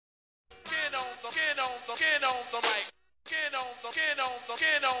get on the mic, get on the mic, get on the mic,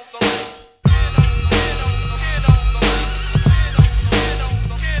 get on the mic.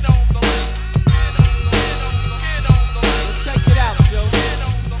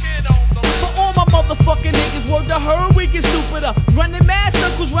 Motherfucking niggas, word to her, we get stupider. Running mad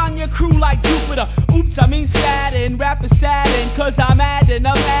circles round your crew like Jupiter. Oops, I mean sadden, rapping sadden, cause I'm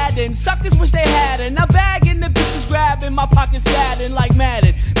adding. Suckers wish they hadn't. I'm bagging, the bitches grabbing, my pockets fatting like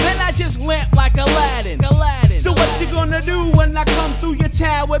Madden. Then I just lamp like Aladdin. So what you gonna do when I come through your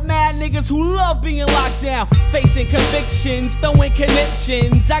town with mad niggas who love being locked down? Facing convictions, throwing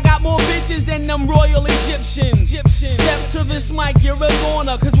conniptions. I got more bitches than them royal Egyptians. Step to this mic, you're a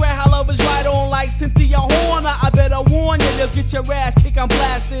goner, cause where I is right on like Cynthia Horner. I better warn you, they'll get your ass kicked, I'm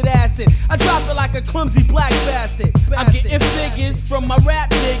blasted acid. I drop it like a clumsy black bastard. I'm getting figures from my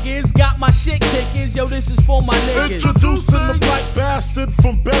rap niggas, got my shit kickers, yo this is for my niggas. Introducing the black bastard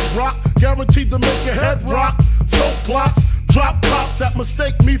from Bedrock, guaranteed to make your head rock. Tote blocks, drop cops that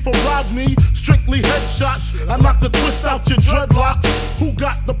mistake me for Rodney. Strictly headshots, I knock the twist out your dreadlocks. Who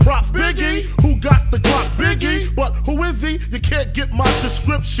got the props? Biggie. Who got the Glock? Biggie. But who is he? You can't get my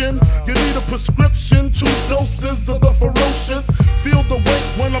description. You need a prescription, 2 doses of the ferocious. Feel the weight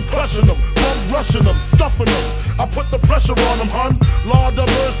when I'm crushing them, I'm rushing them, stuffing them. I put the pressure on them, hun. Lord of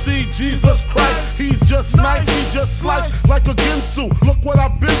mercy, Jesus Christ. He's just nice, he just sliced like a Ginsu. Look what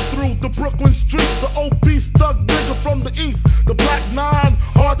I've been through, the Brooklyn street, the obese thug nigga from the east. The black 9,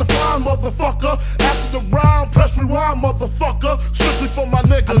 hard to find, motherfucker. After the round, press rewind, motherfucker. Strictly for my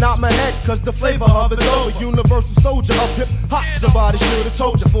niggas. I nod my head, cause the flavor of it's over. Universal soldier of hip hop. Somebody should've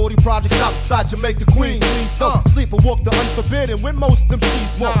told you. 40 projects outside Jamaica, Queens. Please don't sleep or walk the unforbidden when most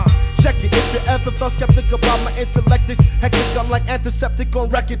MCs won't. Check it if you ever felt skeptic about my intellect. It's hectic, I'm like antiseptic on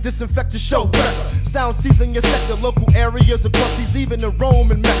record. Disinfect your show record. Sound season your sector. Local areas across seas, even in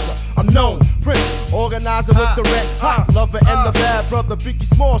Rome and Mecca. I'm known, Prince, organizer with the red hot lover and the bad brother Biggie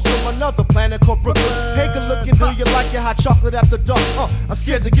Smalls from another planet called Brooklyn. Hey, good looking, do you like your hot chocolate after dark? I'm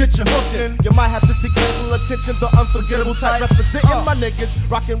scared to get you hooked in. You might have to seek little attention. The unforgettable type representing my niggas.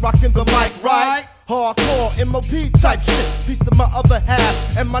 Rockin' the mic, right? Hardcore MOP type shit. Peace to my other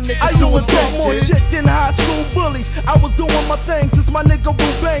half and my niggas. I used to talk more shit than high school bullies. I was doing my thing since my nigga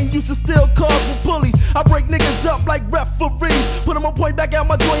Rubain used to steal cars with bullies. I break niggas up like referees, put them on point back out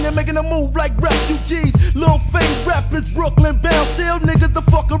my joint and making a move like refugees. Lil Fame rappers Brooklyn bound, still niggas to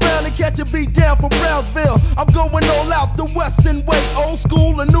fuck around and catch a beat down from Brownsville. I'm going all out the western way, old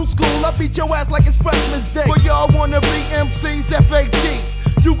school and new school. I beat your ass like it's freshman's day. But y'all wanna be MCs, FATs.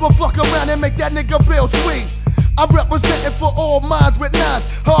 You gon' fuck around and make that nigga bill squeeze. I'm representing for all minds with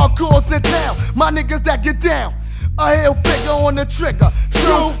 9s, hardcores in town, my niggas that get down. A hell figure on the trigger.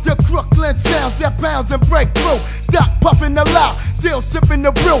 True, the Crooklyn sounds that pounds and break through. Stop puffing the loud, still sipping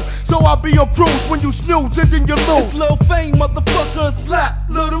the brew. So I'll be on cruise when you snooze and then you lose. It's Lil Fame, motherfucker, slap,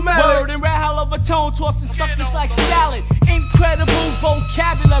 little man. Word and rat hell of a tone, tossing suckers like salad. Incredible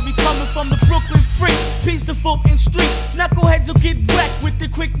vocabulary coming from the Brooklyn freak. Peace to folk in street. Knuckleheads will get wrecked with the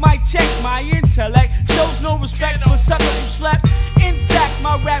quick mic check. My intellect shows no respect for suckers who slept. In fact,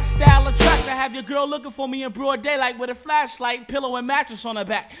 my rap style attracts. I have your girl looking for me in broad daylight with a flashlight, pillow and mattress on her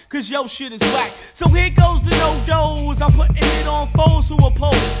back, cause yo shit is whack. So here goes the no-dos, I'm putting it on foes who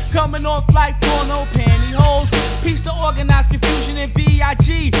oppose, coming off like porno pantyhose. Peace to organized confusion and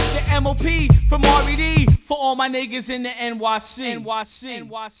B.I.G. The MOP from RED for all my niggas in the NYC.